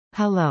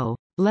Hello.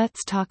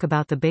 Let's talk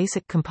about the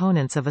basic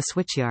components of a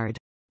switchyard.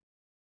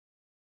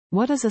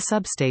 What is a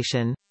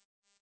substation?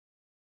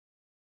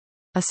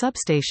 A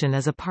substation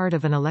is a part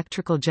of an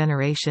electrical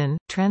generation,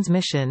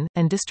 transmission,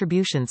 and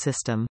distribution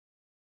system.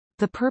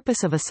 The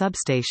purpose of a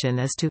substation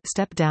is to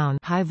step down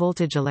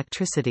high-voltage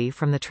electricity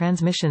from the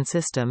transmission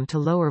system to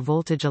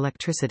lower-voltage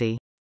electricity.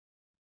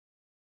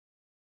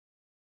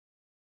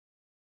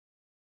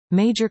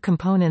 Major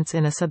components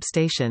in a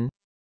substation.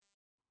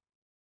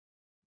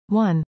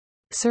 1.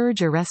 Surge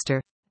arrestor.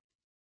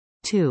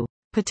 2.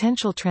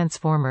 Potential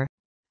transformer.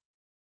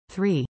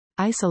 3.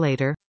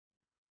 Isolator.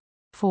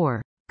 4.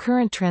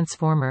 Current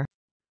transformer.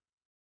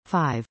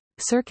 5.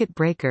 Circuit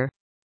breaker.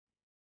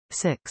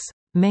 6.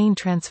 Main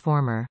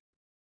transformer.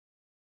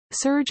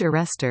 Surge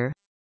arrestor.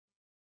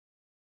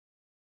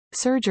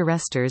 Surge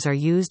arrestors are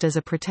used as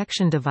a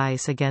protection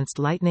device against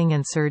lightning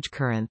and surge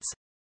currents.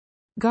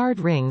 Guard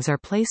rings are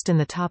placed in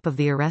the top of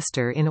the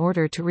arrestor in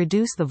order to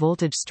reduce the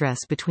voltage stress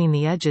between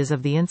the edges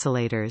of the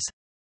insulators.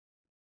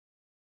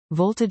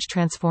 Voltage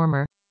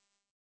transformer.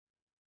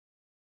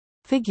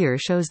 Figure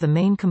shows the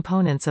main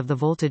components of the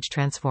voltage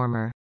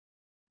transformer.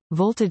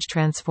 Voltage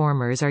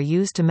transformers are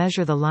used to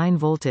measure the line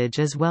voltage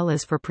as well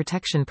as for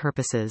protection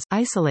purposes.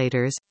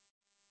 Isolators.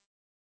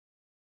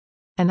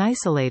 An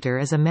isolator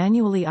is a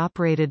manually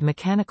operated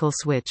mechanical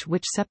switch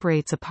which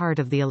separates a part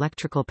of the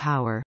electrical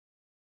power.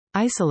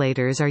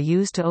 Isolators are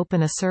used to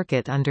open a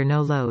circuit under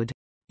no load.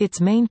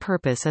 Its main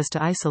purpose is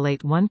to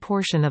isolate one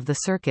portion of the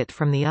circuit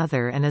from the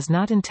other and is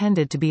not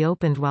intended to be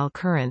opened while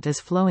current is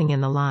flowing in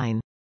the line.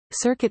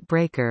 Circuit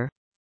breaker.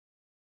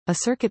 A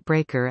circuit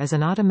breaker is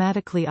an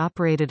automatically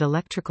operated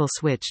electrical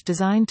switch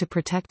designed to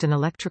protect an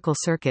electrical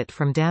circuit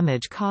from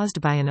damage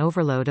caused by an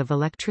overload of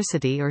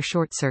electricity or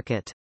short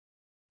circuit.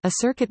 A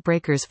circuit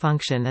breaker's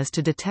function is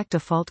to detect a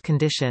fault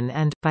condition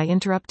and, by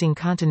interrupting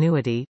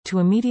continuity, to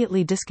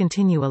immediately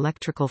discontinue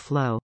electrical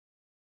flow.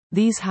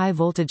 These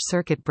high-voltage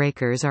circuit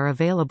breakers are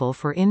available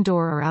for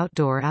indoor or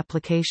outdoor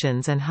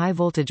applications, and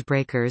high-voltage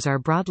breakers are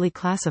broadly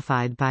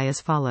classified by as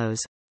follows.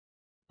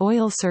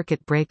 Oil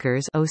circuit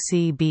breakers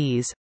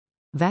 (OCBs),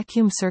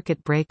 vacuum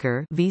circuit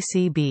breaker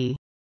 (VCB),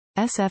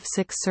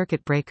 SF6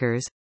 circuit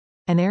breakers,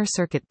 and air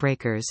circuit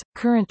breakers.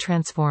 Current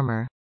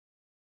transformer.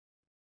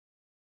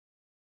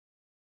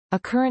 A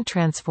current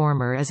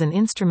transformer is an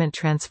instrument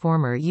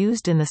transformer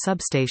used in the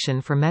substation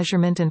for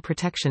measurement and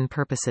protection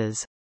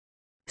purposes.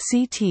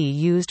 CT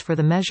used for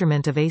the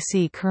measurement of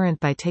AC current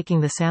by taking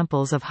the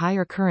samples of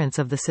higher currents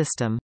of the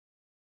system.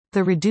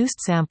 The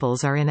reduced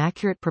samples are in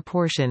accurate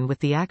proportion with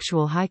the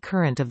actual high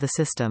current of the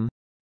system.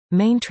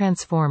 Main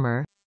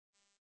transformer.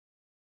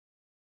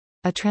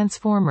 A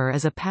transformer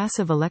is a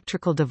passive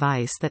electrical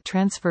device that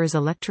transfers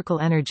electrical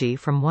energy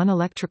from one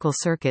electrical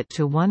circuit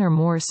to one or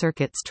more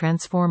circuits.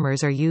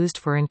 Transformers are used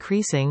for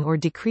increasing or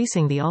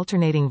decreasing the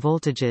alternating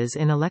voltages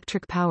in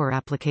electric power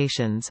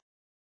applications.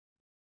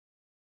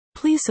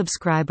 Please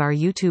subscribe our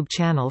YouTube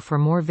channel for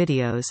more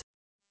videos.